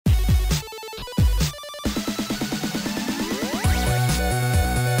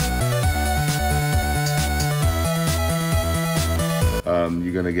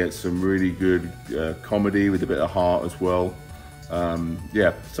You're going to get some really good comedy with a bit of heart as well.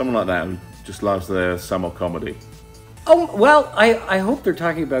 Yeah, someone like that who just loves their summer comedy. Oh, well, I hope they're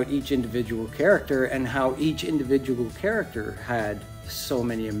talking about each individual character and how each individual character had so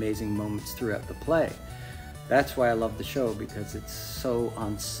many amazing moments throughout the play. That's why I love the show, because it's so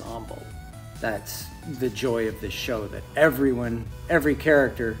ensemble. That's the joy of this show, that every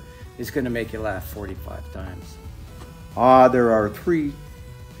character is going to make you laugh 45 times. There are three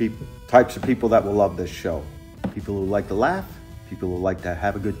types of people that will love this show. People who like to laugh, people who like to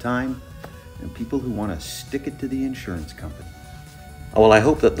have a good time, and people who want to stick it to the insurance company. Well, I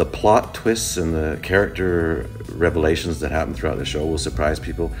hope that the plot twists and the character revelations that happen throughout the show will surprise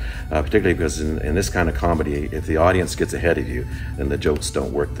people, particularly because in this kind of comedy, if the audience gets ahead of you, then the jokes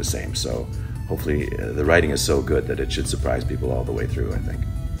don't work the same. So hopefully the writing is so good that it should surprise people all the way through, I think.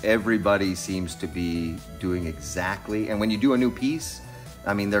 Everybody seems to be doing exactly, and when you do a new piece,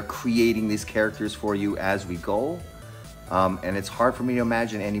 I mean, they're creating these characters for you as we go. And it's hard for me to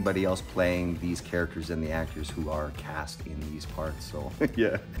imagine anybody else playing these characters and the actors who are cast in these parts, so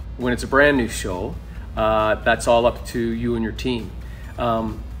yeah. When it's a brand new show, that's all up to you and your team.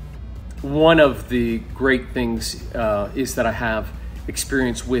 One of the great things is that I have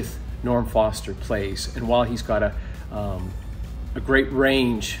experience with Norm Foster plays, and while he's got a great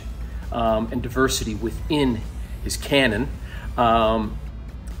range and diversity within his canon,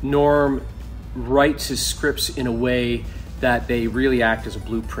 Norm writes his scripts in a way that they really act as a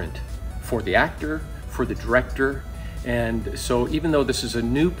blueprint for the actor, for the director. And so even though this is a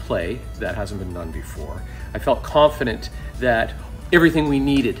new play that hasn't been done before, I felt confident that everything we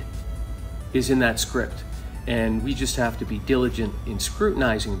needed is in that script. And we just have to be diligent in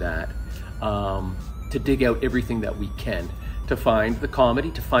scrutinizing that to dig out everything that we can, to find the comedy,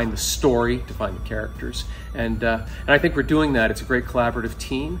 to find the story, to find the characters. And I think we're doing that. It's a great collaborative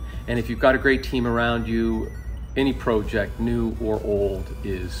team. And if you've got a great team around you, any project, new or old,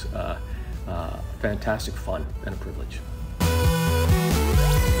 is fantastic fun and a privilege.